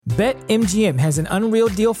BetMGM has an unreal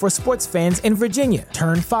deal for sports fans in Virginia.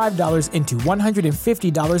 Turn $5 into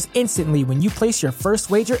 $150 instantly when you place your first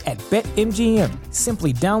wager at BetMGM.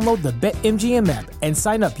 Simply download the BetMGM app and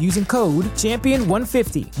sign up using code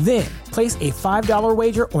Champion150. Then, place a $5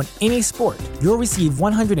 wager on any sport. You'll receive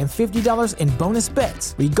 $150 in bonus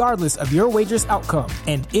bets, regardless of your wager's outcome.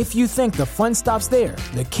 And if you think the fun stops there,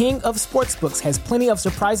 the King of Sportsbooks has plenty of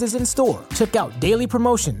surprises in store. Check out daily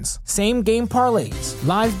promotions, same-game parlays,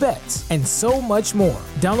 live bets, and so much more.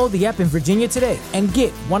 Download the app in Virginia today and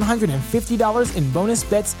get $150 in bonus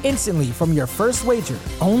bets instantly from your first wager.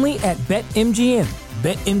 Only at BetMGM.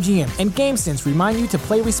 BetMGM and GameSense remind you to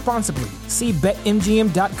play responsibly. See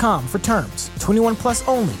BetMGM.com for terms. 21 plus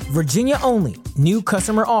only. Virginia only. New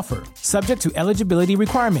customer offer. Subject to eligibility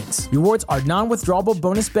requirements. Rewards are non-withdrawable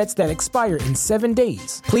bonus bets that expire in 7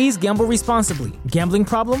 days. Please gamble responsibly. Gambling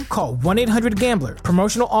problem? Call 1-800-GAMBLER.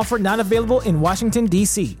 Promotional offer not available in Washington,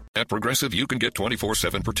 D.C. At Progressive, you can get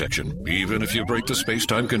 24/7 protection, even if you break the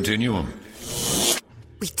space-time continuum.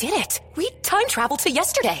 We did it! We time traveled to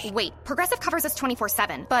yesterday! Wait, Progressive covers us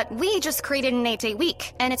 24/7, but we just created an 8-day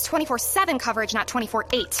week, and it's 24/7 coverage, not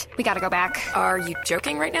 24/8. We gotta go back. Are you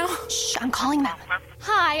joking right now? Shh, I'm calling them.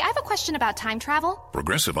 Hi, I have a question about time travel.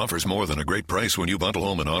 Progressive offers more than a great price when you bundle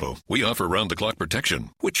home and auto. We offer round-the-clock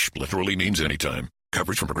protection, which literally means anytime.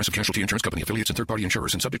 Coverage from Progressive Casualty Insurance Company, affiliates, and third-party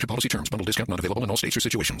insurers, and subject to policy terms. Bundle discount not available in all states or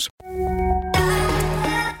situations.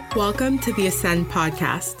 Welcome to the Ascend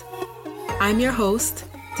podcast. I'm your host,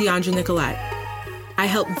 Deandra Nicolette. I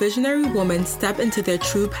help visionary women step into their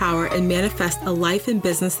true power and manifest a life and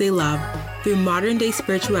business they love through modern-day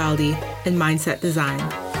spirituality and mindset design.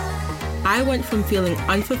 I went from feeling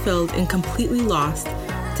unfulfilled and completely lost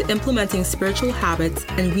to implementing spiritual habits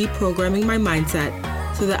and reprogramming my mindset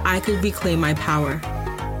so that I could reclaim my power.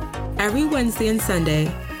 Every Wednesday and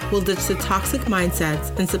Sunday, we'll ditch the toxic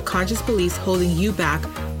mindsets and subconscious beliefs holding you back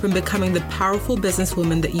from becoming the powerful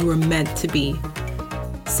businesswoman that you were meant to be.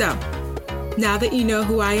 So, now that you know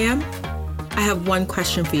who I am, I have one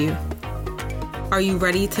question for you. Are you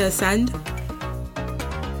ready to ascend?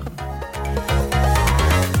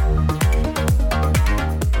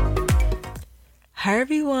 Hi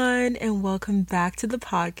everyone, and welcome back to the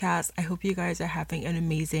podcast. I hope you guys are having an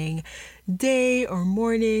amazing day or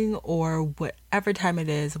morning or whatever time it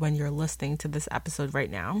is when you're listening to this episode right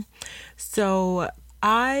now. So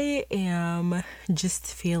I am just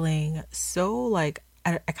feeling so I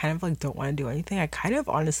kind of don't want to do anything. I kind of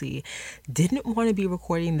honestly didn't want to be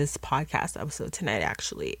recording this podcast episode tonight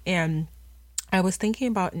actually. And I was thinking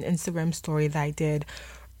about an Instagram story that I did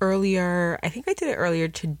earlier. I think I did it earlier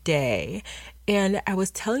today. And I was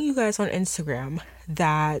telling you guys on Instagram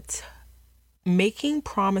that making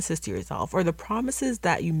promises to yourself, or the promises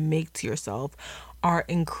that you make to yourself, are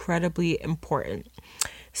incredibly important.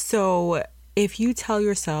 So if you tell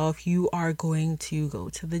yourself you are going to go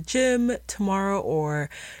to the gym tomorrow, or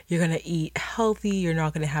you're going to eat healthy, you're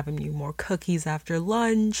not going to have any more cookies after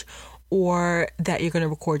lunch, or that you're going to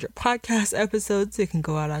record your podcast episodes so you can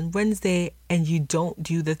go out on Wednesday, and you don't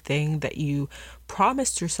do the thing that you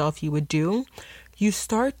promised yourself you would do, you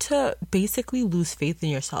start to basically lose faith in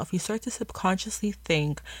yourself. You start to subconsciously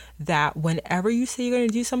think that whenever you say you're going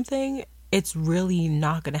to do something, it's really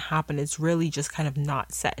not going to happen. It's really just kind of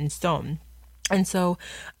not set in stone. And so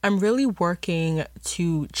I'm really working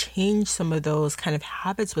to change some of those kind of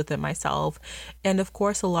habits within myself. And of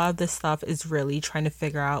course, a lot of this stuff is really trying to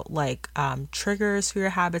figure out triggers for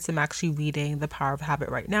your habits. I'm actually reading The Power of Habit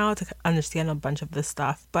right now to understand a bunch of this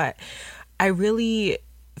stuff. But I really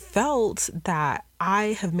felt that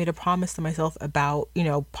I have made a promise to myself about,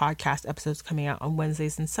 podcast episodes coming out on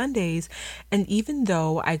Wednesdays and Sundays. And even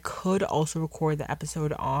though I could also record the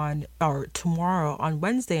episode tomorrow on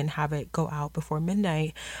Wednesday and have it go out before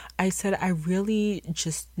midnight, I said I really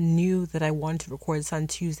just knew that I wanted to record this on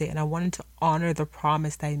Tuesday, and I wanted to honor the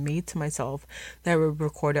promise that I made to myself that I would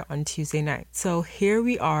record it on Tuesday night. So here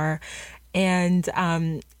we are. And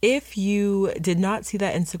if you did not see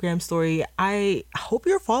that Instagram story, I hope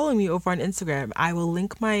you're following me over on Instagram. I will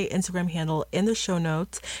link my Instagram handle in the show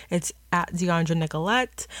notes. It's at Deandra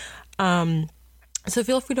Nicolette. So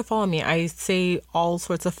feel free to follow me. I say all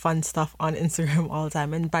sorts of fun stuff on Instagram all the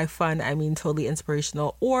time. And by fun, I mean totally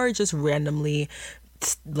inspirational or just randomly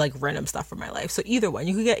random stuff from my life. So either one,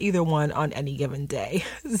 you could get either one on any given day.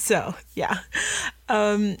 So yeah.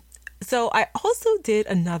 So I also did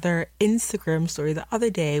another Instagram story the other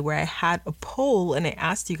day where I had a poll and I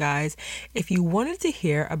asked you guys if you wanted to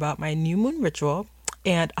hear about my new moon ritual.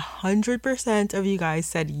 And 100% of you guys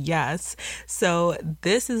said yes. So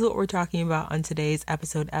this is what we're talking about on today's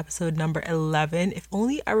episode number 11. If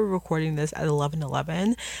only I were recording this at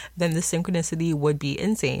 11:11, then the synchronicity would be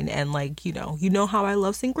insane. And like, you know how I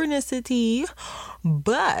love synchronicity.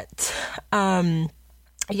 But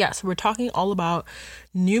yes, we're talking all about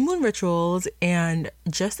new moon rituals and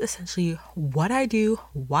just essentially what I do,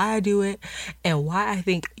 why I do it, and why I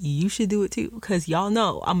think you should do it too. Because y'all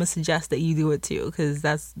know I'm gonna suggest that you do it too, because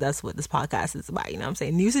that's what this podcast is about. You know what I'm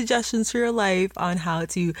saying? New suggestions for your life on how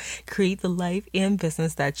to create the life and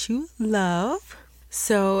business that you love.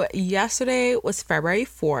 So yesterday was February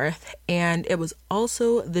 4th, and it was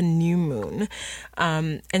also the new moon.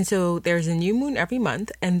 And so there's a new moon every month,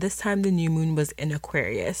 and this time the new moon was in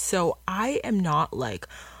Aquarius. So I am not like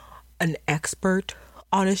an expert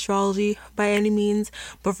on astrology by any means,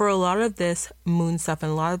 but for a lot of this moon stuff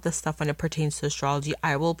and a lot of the stuff when it pertains to astrology,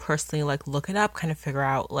 I will personally like look it up, kind of figure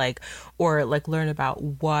out or learn about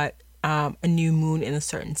what a new moon in a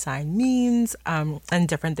certain sign means, and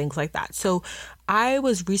different things like that. So I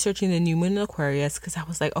was researching the new moon in Aquarius because I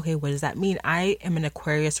was like, okay, what does that mean? I am an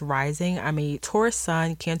Aquarius rising. I'm a Taurus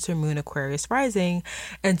sun, Cancer moon, Aquarius rising.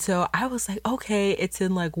 And so I was like, okay, it's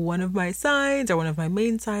in like one of my signs or one of my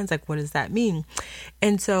main signs. Like, what does that mean?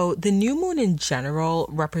 And so the new moon in general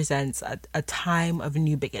represents a time of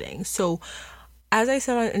new beginnings. So as I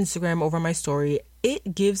said on Instagram over my story,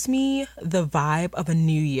 it gives me the vibe of a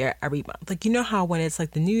new year every month. Like, you know how when it's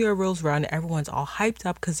like the new year rolls around, everyone's all hyped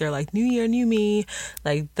up because they're like, new year, new me,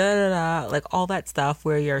 like da da da, like all that stuff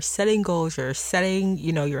where you're setting goals, you're setting,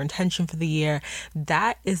 your intention for the year.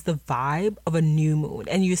 That is the vibe of a new moon.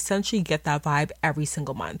 And you essentially get that vibe every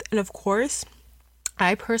single month. And of course,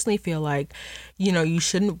 I personally feel like, you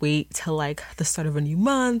shouldn't wait till like the start of a new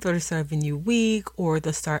month or the start of a new week or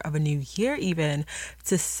the start of a new year even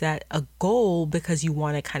to set a goal because you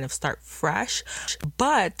want to kind of start fresh.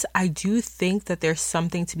 But I do think that there's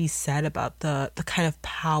something to be said about the kind of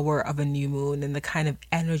power of a new moon and the kind of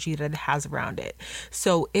energy that it has around it.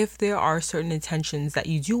 So if there are certain intentions that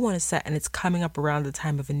you do want to set and it's coming up around the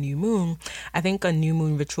time of a new moon, I think a new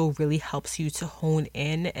moon ritual really helps you to hone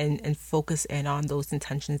in and focus in on those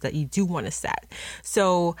intentions that you do want to set.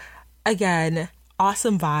 So again,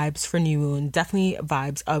 awesome vibes for new moon, definitely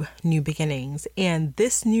vibes of new beginnings. And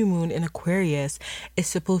this new moon in Aquarius is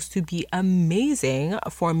supposed to be amazing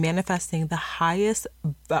for manifesting the highest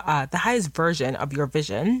version of your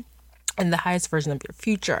vision and the highest version of your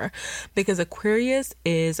future, because Aquarius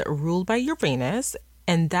is ruled by Uranus,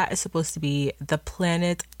 and that is supposed to be the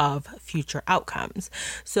planet of future outcomes.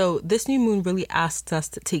 So this new moon really asks us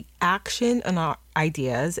to take action on our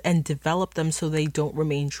ideas and develop them so they don't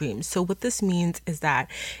remain dreams. So what this means is that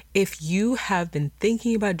if you have been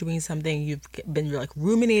thinking about doing something, you've been like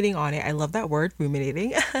ruminating on it. I love that word,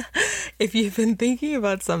 ruminating. If you've been thinking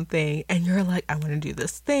about something and you're like, I want to do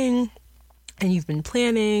this thing, and you've been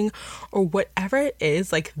planning or whatever it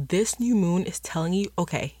is, like this new moon is telling you,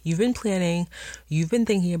 okay, you've been planning, you've been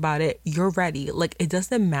thinking about it, you're ready. Like, it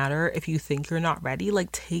doesn't matter if you think you're not ready,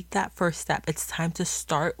 like take that first step. It's time to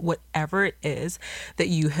start whatever it is that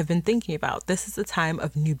you have been thinking about. This is a time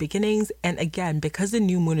of new beginnings. And again, because the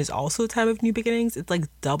new moon is also a time of new beginnings, it's like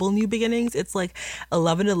double new beginnings. It's like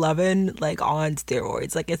 11/11, like on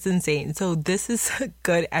steroids. Like, it's insane. So this is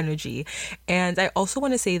good energy. And I also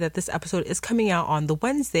want to say that this episode is coming out on the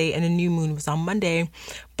Wednesday and a new moon was on Monday,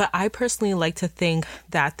 but I personally like to think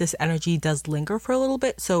that this energy does linger for a little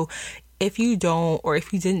bit. So if you don't, or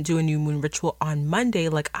if you didn't do a new moon ritual on Monday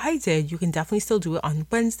like I did, you can definitely still do it on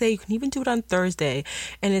Wednesday. You can even do it on Thursday.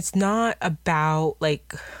 And it's not about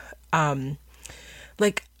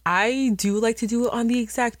I do like to do it on the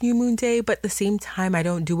exact new moon day, but at the same time, I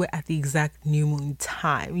don't do it at the exact new moon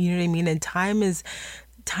time. You know what I mean? And time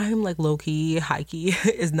like low-key, high-key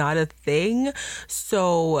is not a thing.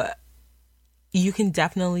 So you can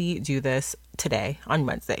definitely do this today on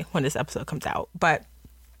Wednesday when this episode comes out. But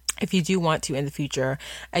if you do want to in the future,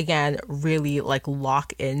 again, really like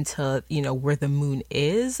lock into, where the moon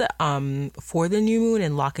is for the new moon,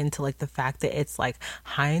 and lock into like the fact that it's like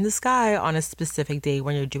high in the sky on a specific day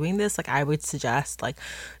when you're doing this, like I would suggest like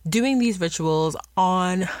doing these rituals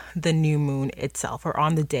on the new moon itself or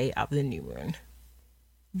on the day of the new moon.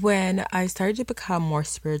 When I started to become more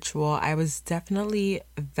spiritual, I was definitely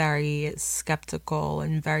very skeptical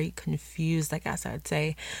and very confused, I guess I'd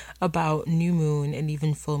say, about new moon and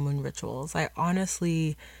even full moon rituals. I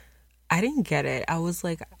didn't get it. I was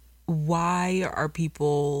like, why are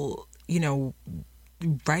people,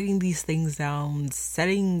 writing these things down,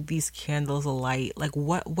 setting these candles alight? Like,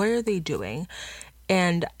 what are they doing?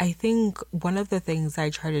 And I think one of the things I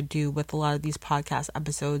try to do with a lot of these podcast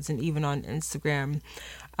episodes and even on Instagram,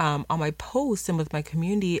 on my posts and with my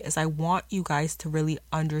community, is I want you guys to really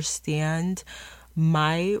understand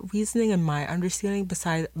my reasoning and my understanding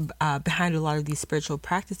behind a lot of these spiritual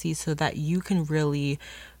practices, so that you can really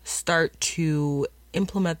start to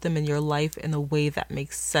implement them in your life in a way that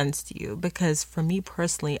makes sense to you. Because for me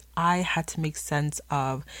personally, I had to make sense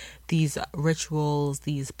of these rituals,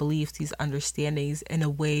 these beliefs, these understandings in a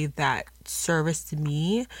way that serviced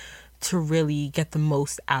me to really get the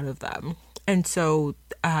most out of them. And so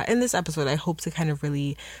in this episode, I hope to kind of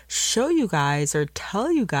really show you guys or tell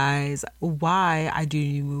you guys why I do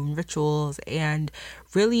new moon rituals, and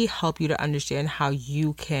really help you to understand how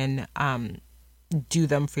you can do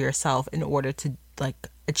them for yourself in order to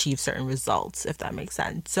achieve certain results, if that makes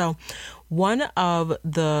sense. So one of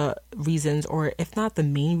the reasons, or if not the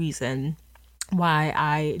main reason, why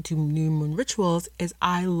I do new moon rituals is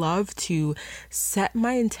I love to set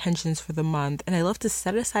my intentions for the month, and I love to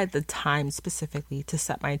set aside the time specifically to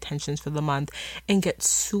set my intentions for the month and get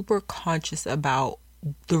super conscious about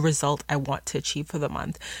the result I want to achieve for the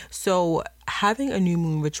month. So having a new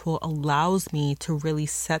moon ritual allows me to really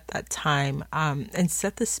set that time and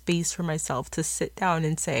set the space for myself to sit down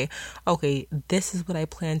and say, okay, this is what I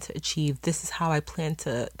plan to achieve. This is how I plan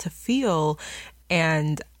to feel.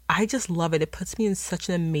 And I just love it. It puts me in such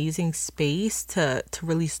an amazing space to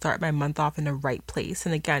really start my month off in the right place.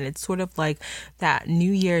 And again, it's sort of like that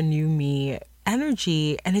new year, new me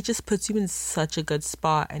energy, and it just puts you in such a good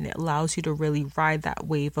spot, and it allows you to really ride that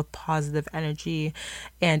wave of positive energy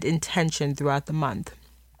and intention throughout the month.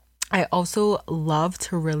 I also love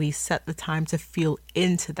to really set the time to feel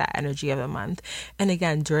into that energy of the month. And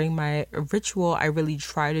again, during my ritual, I really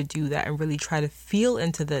try to do that and really try to feel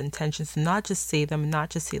into the intentions, not just say them,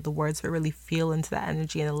 not just say the words, but really feel into that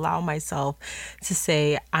energy and allow myself to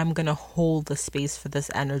say, I'm going to hold the space for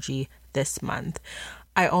this energy this month.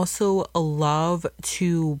 I also love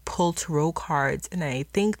to pull tarot cards, and I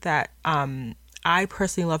think that I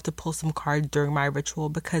personally love to pull some cards during my ritual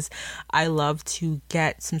because I love to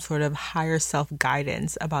get some sort of higher self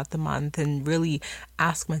guidance about the month and really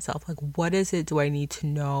ask myself, like, what is it do I need to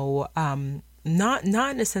know? Not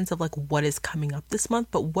in a sense of like what is coming up this month,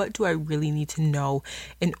 but what do I really need to know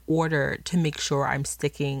in order to make sure I'm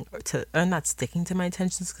not sticking to my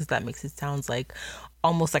intentions, because that makes it sound like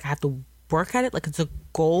almost like I have to work at it, like it's a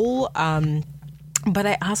goal. But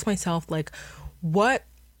I ask myself, like, what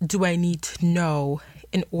do I need to know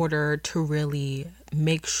in order to really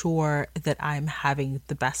make sure that I'm having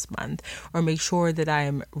the best month, or make sure that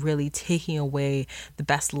I'm really taking away the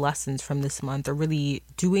best lessons from this month, or really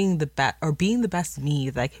doing the best or being the best me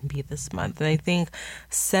that I can be this month. And I think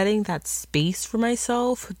setting that space for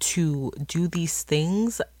myself to do these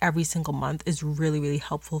things every single month is really, really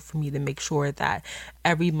helpful for me to make sure that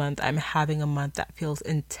every month I'm having a month that feels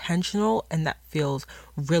intentional and that feels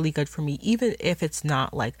really good for me, even if it's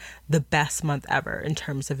not like the best month ever in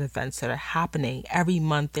terms of events that are happening. Every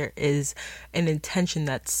month there is an intention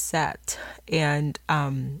that's set, and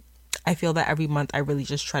I feel that every month I really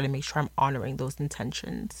just try to make sure I'm honoring those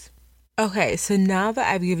intentions. Okay, so now that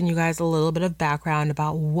I've given you guys a little bit of background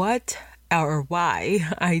about what or why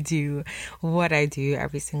I do what I do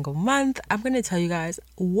every single month, I'm going to tell you guys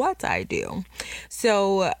what I do.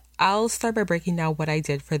 So I'll start by breaking down what I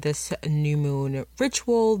did for this new moon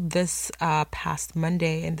ritual this past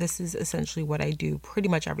Monday, and this is essentially what I do pretty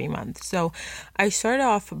much every month. So I started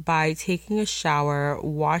off by taking a shower,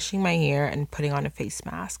 washing my hair, and putting on a face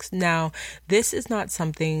mask. Now, this is not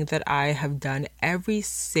something that I have done every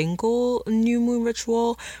single new moon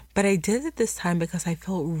ritual, but I did it this time because I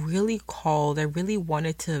felt really called. I really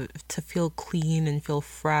wanted to feel clean and feel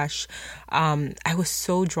fresh. I was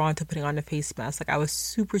so drawn to putting on a face mask. Like, I was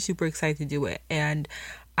super excited to do it, and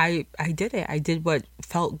I did it. I did what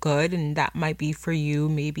felt good, and that might be for you.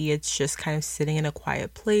 Maybe it's just kind of sitting in a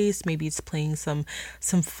quiet place. Maybe it's playing some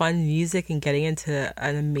fun music and getting into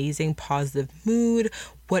an amazing positive mood.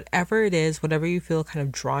 Whatever it is, whatever you feel kind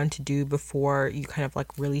of drawn to do before you kind of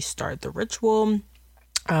like really start the ritual,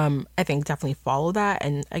 I think definitely follow that.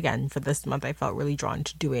 And again, for this month, I felt really drawn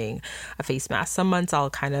to doing a face mask. Some months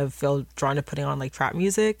I'll kind of feel drawn to putting on like trap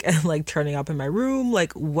music and like turning up in my room,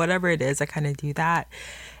 like whatever it is, I kind of do that.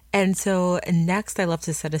 And so next, I love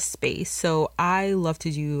to set a space. So I love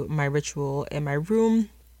to do my ritual in my room.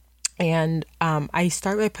 And I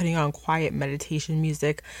start by putting on quiet meditation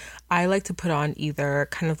music. I like to put on either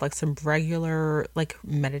kind of like some regular like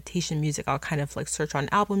meditation music. I'll kind of like search on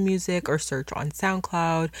Apple Music or search on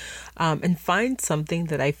SoundCloud and find something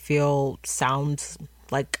that I feel sounds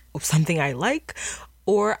like something I like.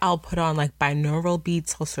 or I'll put on like binaural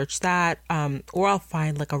beats. I'll search that, or I'll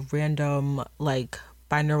find like a random like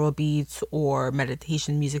binaural beats or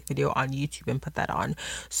meditation music video on YouTube and put that on.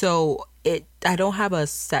 So I don't have a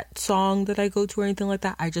set song that I go to or anything like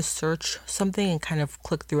that. I just search something and kind of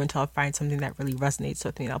click through until I find something that really resonates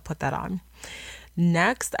with me, and I'll put that on.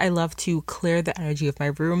 Next, I love to clear the energy of my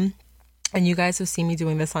room. And you guys have seen me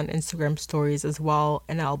doing this on Instagram stories as well.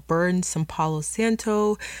 And I'll burn some Palo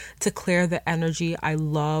Santo to clear the energy. I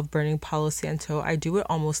love burning Palo Santo. I do it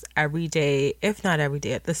almost every day, if not every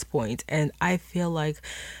day at this point. And I feel like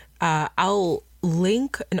I'll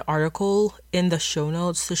link an article in the show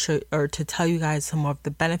notes to show or to tell you guys some of the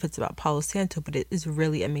benefits about Palo Santo, but it is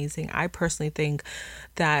really amazing. I personally think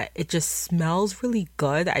that it just smells really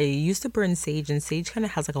good. I used to burn sage, and sage kind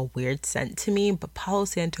of has like a weird scent to me, but Palo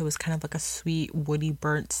Santo is kind of like a sweet, woody,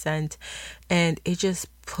 burnt scent, and it just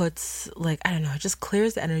puts like, I don't know, it just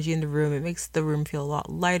clears the energy in the room. It makes the room feel a lot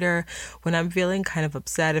lighter. When I'm feeling kind of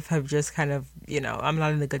upset, if I'm just kind of, I'm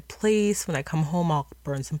not in a good place, when I come home, I'll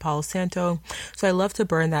burn some Palo Santo. So I love to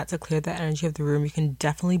burn that to clear the energy of the room. You can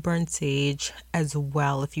definitely burn sage as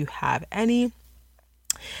well if you have any.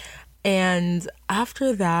 And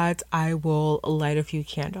after that, I will light a few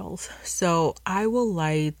candles. So I will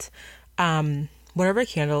light whatever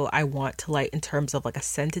candle I want to light in terms of like a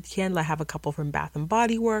scented candle. I have a couple from Bath and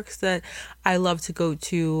Body Works that I love to go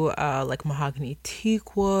to, like mahogany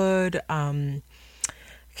teakwood.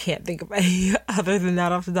 Can't think of any other than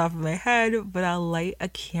that off the top of my head, but I'll light a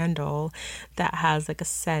candle that has like a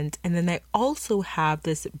scent. And then I also have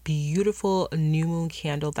this beautiful new moon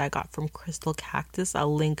candle that I got from Crystal Cactus.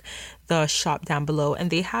 I'll link the shop down below, and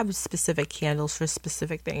they have specific candles for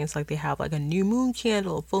specific things. Like they have like a new moon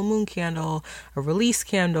candle, a full moon candle, a release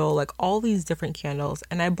candle, like all these different candles.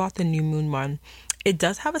 And I bought the new moon one. It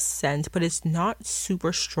does have a scent, but it's not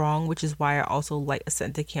super strong, which is why I also light a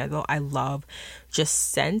scented candle. I love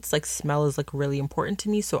just scents. Like smell is like really important to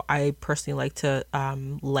me. So I personally like to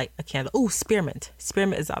light a candle. Oh, spearmint.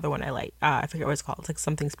 Spearmint is the other one I light. I forget what it's called. It's like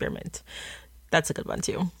something spearmint. That's a good one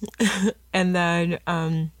too. And then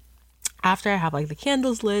after I have like the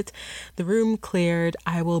candles lit, the room cleared,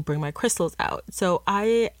 I will bring my crystals out. So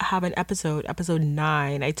I have an episode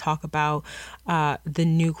 9. I talk about the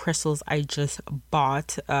new crystals I just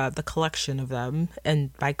bought, the collection of them.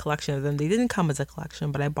 And by collection of them, they didn't come as a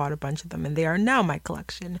collection, but I bought a bunch of them and they are now my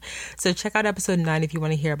collection. So check out episode 9 if you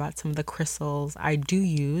want to hear about some of the crystals I do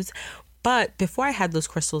use. But before I had those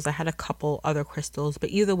crystals, I had a couple other crystals.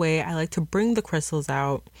 But either way, I like to bring the crystals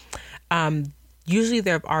out. Usually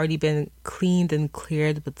they've already been cleaned and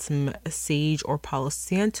cleared with some sage or Palo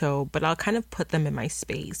Santo, but I'll kind of put them in my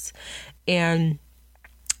space. And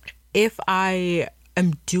if I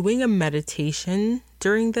am doing a meditation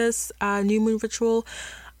during this new moon ritual,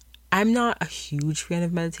 I'm not a huge fan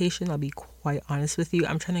of meditation. I'll be quite honest with you.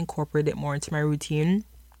 I'm trying to incorporate it more into my routine.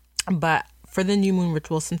 But for the new moon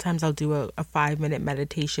ritual, sometimes I'll do a 5-minute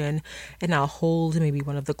meditation, and I'll hold maybe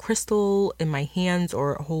one of the crystal in my hands,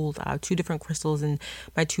 or hold 2 different crystals in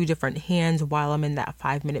my 2 different hands while I'm in that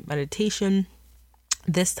 5-minute meditation.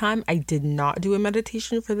 This time I did not do a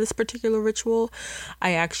meditation for this particular ritual.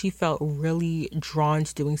 I actually felt really drawn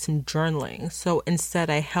to doing some journaling. So instead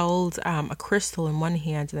I held a crystal in one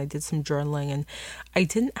hand and I did some journaling, and I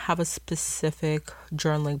didn't have a specific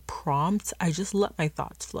journaling prompt. I just let my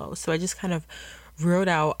thoughts flow. So I just kind of wrote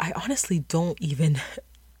out, I honestly don't even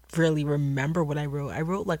really remember what I wrote. I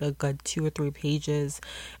wrote like a good 2 or 3 pages,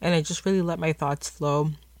 and I just really let my thoughts flow.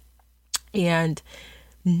 And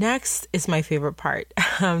next is my favorite part.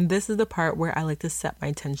 This is the part where I like to set my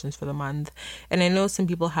intentions for the month. And I know some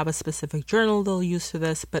people have a specific journal they'll use for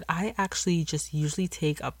this, but I actually just usually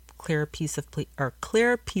take a clear piece of paper.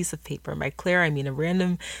 By clear, I mean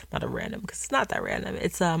not a random, because it's not that random.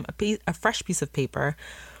 It's a fresh piece of paper.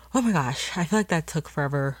 Oh my gosh, I feel like that took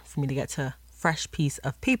forever for me to get to fresh piece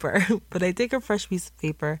of paper. But I take a fresh piece of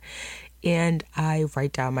paper and I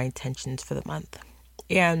write down my intentions for the month.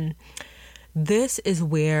 And this is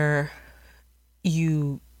where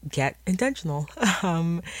you get intentional.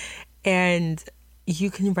 And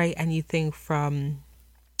you can write anything from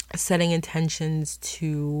setting intentions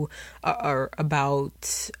to or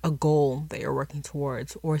about a goal that you're working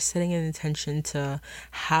towards, or setting an intention to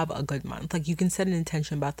have a good month. Like you can set an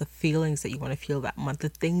intention about the feelings that you want to feel that month, the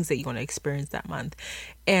things that you want to experience that month.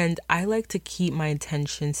 And I like to keep my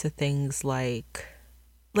intentions to things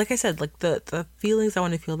like I said, like the feelings I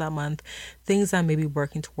want to feel that month, things I'm maybe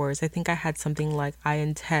working towards. I think I had something like, I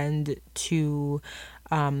intend to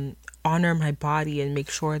honor my body and make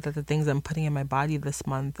sure that the things I'm putting in my body this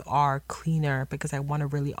month are cleaner, because I want to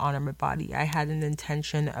really honor my body. I had an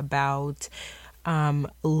intention about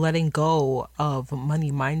letting go of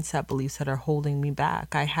money mindset beliefs that are holding me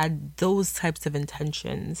back. I had those types of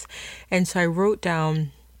intentions. And so I wrote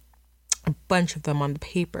down a bunch of them on the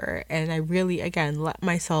paper, and I really, again, let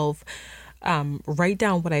myself write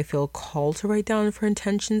down what I feel called to write down for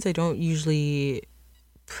intentions. I don't usually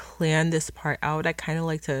plan this part out. I kind of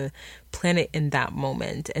like to plan it in that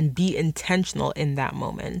moment and be intentional in that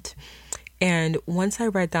moment. And once I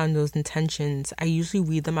write down those intentions, I usually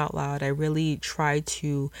read them out loud. I really try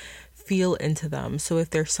to feel into them. So if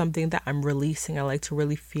there's something that I'm releasing, I like to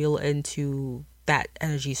really feel into that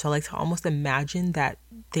energy. So I like to almost imagine that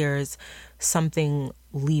there's something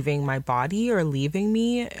leaving my body or leaving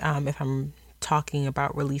me. If I'm talking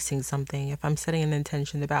about releasing something, if I'm setting an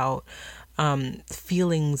intention about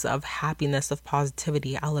feelings of happiness, of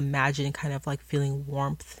positivity, I'll imagine kind of like feeling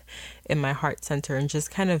warmth in my heart center and just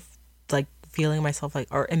kind of like feeling myself like,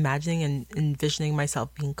 or imagining and envisioning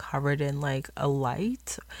myself being covered in like a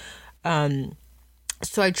light.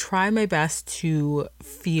 So I try my best to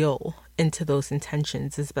feel into those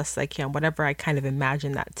intentions as best I can, whatever I kind of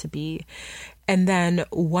imagine that to be. And then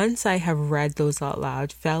once I have read those out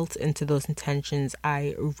loud, felt into those intentions,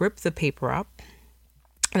 I rip the paper up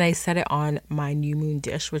and I set it on my new moon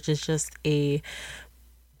dish, which is just it's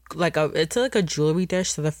like a jewelry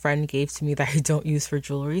dish that a friend gave to me that I don't use for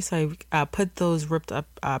jewelry. So I put those ripped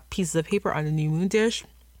up pieces of paper on the new moon dish,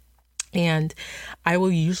 and I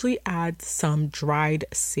will usually add some dried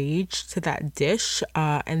sage to that dish.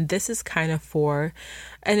 And this is kind of for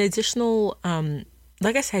an additional,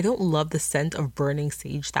 like I said, I don't love the scent of burning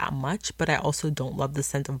sage that much, but I also don't love the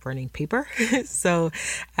scent of burning paper. So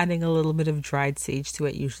adding a little bit of dried sage to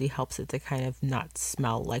it usually helps it to kind of not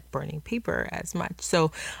smell like burning paper as much.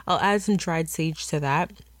 So I'll add some dried sage to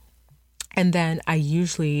that. And then I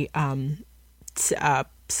usually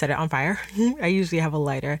set it on fire. I usually have a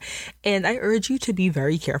lighter, and I urge you to be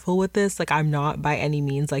very careful with this. Like, I'm not by any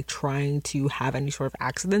means like trying to have any sort of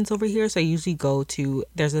accidents over here. So I usually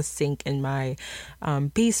there's a sink in my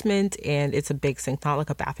basement, and it's a big sink, not like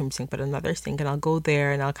a bathroom sink, but another sink. And I'll go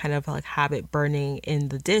there and I'll kind of like have it burning in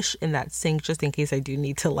the dish in that sink, just in case I do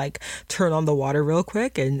need to like turn on the water real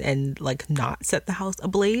quick and like not set the house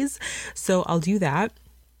ablaze. So I'll do that.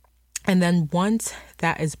 And then once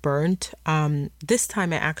that is burnt, this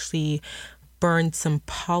time I actually burned some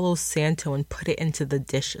Palo Santo and put it into the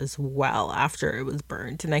dish as well after it was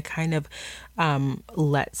burnt. And I kind of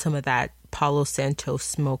let some of that Palo Santo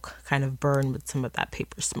smoke kind of burn with some of that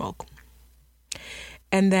paper smoke.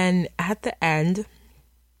 And then at the end,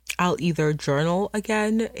 I'll either journal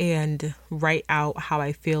again and write out how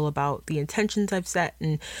I feel about the intentions I've set,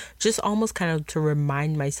 and just almost kind of to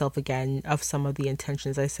remind myself again of some of the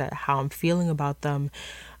intentions I set, how I'm feeling about them.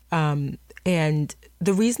 And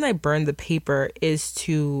the reason I burn the paper is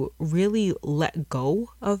to really let go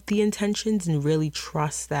of the intentions and really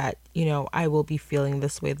trust that, you know, I will be feeling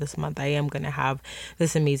this way this month. I am going to have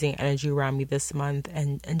this amazing energy around me this month,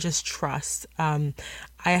 and just trust. I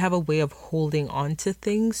have a way of holding on to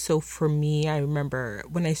things. So for me, I remember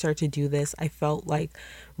when I started to do this, I felt like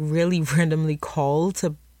really randomly called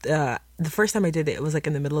to the first time I did it, it was like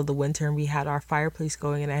in the middle of the winter, and we had our fireplace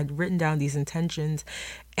going, and I had written down these intentions,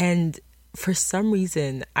 and for some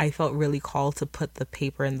reason I felt really called to put the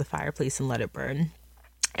paper in the fireplace and let it burn.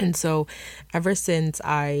 And so ever since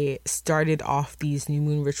I started off these new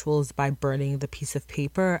moon rituals by burning the piece of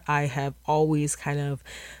paper, I have always kind of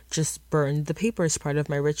just burned the paper as part of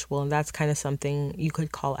my ritual. And that's kind of something you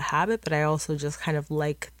could call a habit, but I also just kind of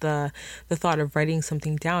like the thought of writing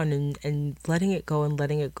something down and letting it go and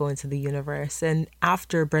letting it go into the universe. And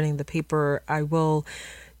after burning the paper, I will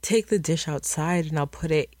take the dish outside and I'll put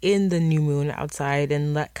it in the new moon outside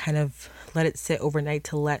and let it sit overnight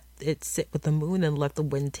to let it sit with the moon and let the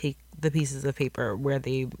wind take the pieces of paper where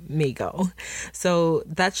they may go. So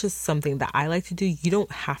that's just something that I like to do. You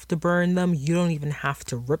don't have to burn them. You don't even have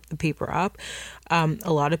to rip the paper up. A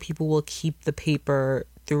lot of people will keep the paper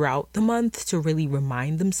throughout the month to really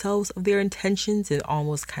remind themselves of their intentions and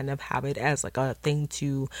almost kind of have it as like a thing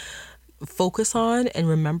to focus on and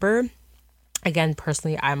remember. Again,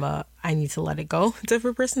 personally, I need to let it go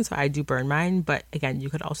different person, so I do burn mine. But again, you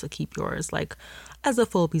could also keep yours like as a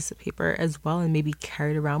full piece of paper as well, and maybe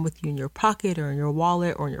carry it around with you in your pocket or in your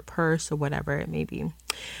wallet or in your purse or whatever it may be.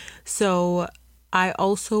 So I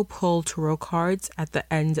also pull tarot cards at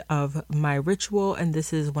the end of my ritual, and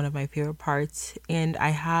this is one of my favorite parts. And I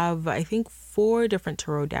have, I think, 4 different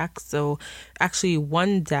tarot decks. So actually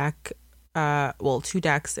one deck, 2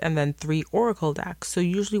 decks, and then 3 oracle decks. So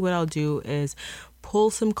usually what I'll do is pull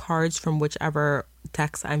some cards from whichever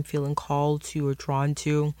decks I'm feeling called to or drawn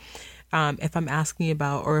to, If I'm asking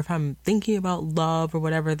about, or if I'm thinking about love or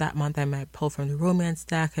whatever that month, I might pull from the romance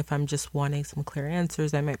deck. If I'm just wanting some clear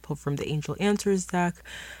answers, I might pull from the angel answers deck.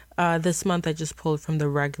 This month I just pulled from the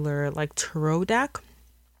regular like tarot deck.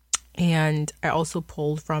 And I also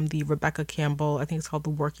pulled from the Rebecca Campbell, I think it's called the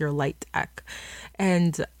Work Your Light deck.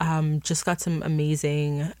 And just got some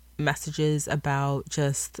amazing messages about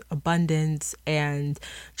just abundance and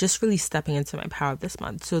just really stepping into my power this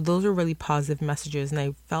month. So those are really positive messages, and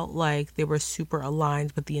I felt like they were super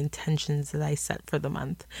aligned with the intentions that I set for the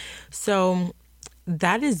month. So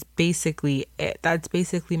that is basically it. That's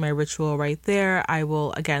basically my ritual right there. I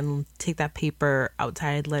will, again, take that paper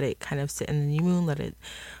outside, let it kind of sit in the new moon, let it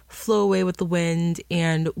flow away with the wind.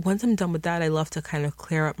 And once I'm done with that, I love to kind of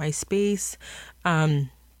clear up my space.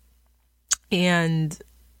 And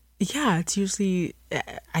yeah, it's usually,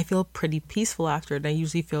 I feel pretty peaceful after it. I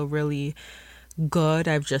usually feel really good.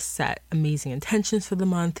 I've just set amazing intentions for the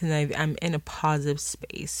month, and I'm in a positive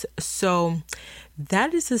space. So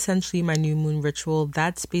that is essentially my new moon ritual.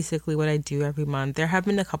 That's basically what I do every month. There have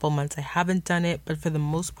been a couple months I haven't done it, but for the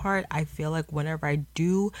most part, I feel like whenever I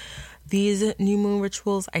do these new moon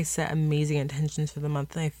rituals, I set amazing intentions for the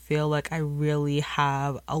month, and I feel like I really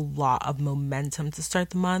have a lot of momentum to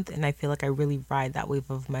start the month, and I feel like I really ride that wave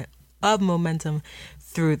of momentum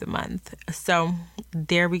through the month. So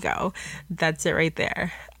there we go. That's it right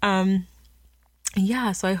there.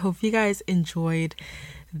 So I hope you guys enjoyed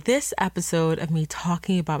this episode of me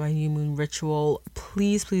talking about my new moon ritual.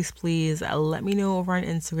 Please let me know over on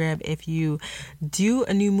Instagram if you do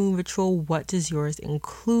a new moon ritual, what does yours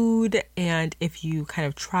include, and if you kind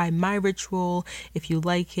of try my ritual, if you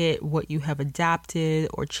like it, what you have adapted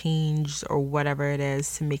or changed or whatever it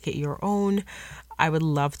is to make it your own. I would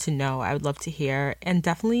love to know. I would love to hear. And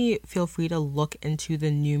definitely feel free to look into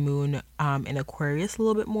the new moon in Aquarius a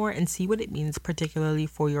little bit more and see what it means, particularly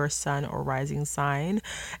for your sun or rising sign,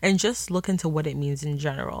 and just look into what it means in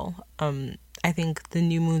general. I think the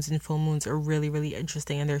new moons and full moons are really, really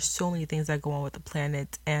interesting, and there's so many things that go on with the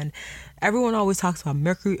planet. And everyone always talks about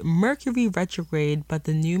Mercury retrograde, but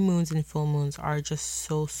the new moons and full moons are just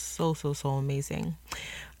so amazing.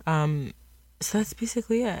 So that's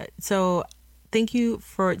basically it. So thank you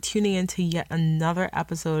for tuning in to yet another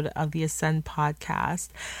episode of the Ascend podcast.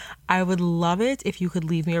 I would love it if you could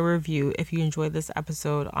leave me a review if you enjoyed this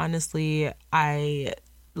episode. Honestly, I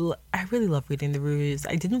really love reading the reviews.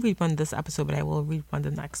 I didn't read one this episode, but I will read one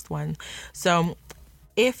the next one. So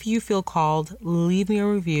if you feel called, leave me a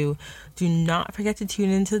review. Do not forget to tune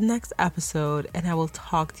into the next episode, and I will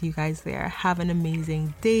talk to you guys there. Have an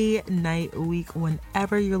amazing day, night, week,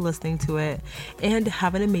 whenever you're listening to it, and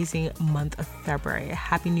have an amazing month of February.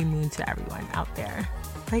 Happy new moon to everyone out there.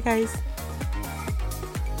 Bye, guys.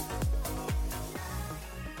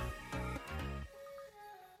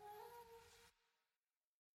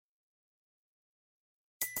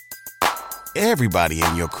 Everybody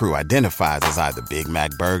in your crew identifies as either Big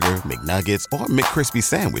Mac Burger, McNuggets, or McCrispy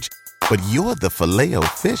Sandwich. But you're the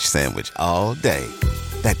Filet-O-Fish Sandwich all day.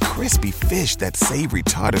 That crispy fish, that savory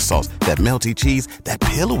tartar sauce, that melty cheese, that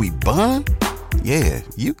pillowy bun. Yeah,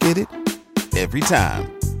 you get it. Every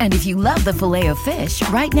time. And if you love the Filet-O-Fish,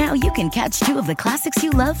 right now you can catch two of the classics you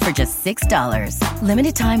love for just $6.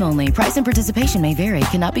 Limited time only. Price and participation may vary.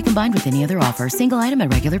 Cannot be combined with any other offer. Single item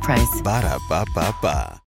at regular price. Ba-da-ba-ba-ba.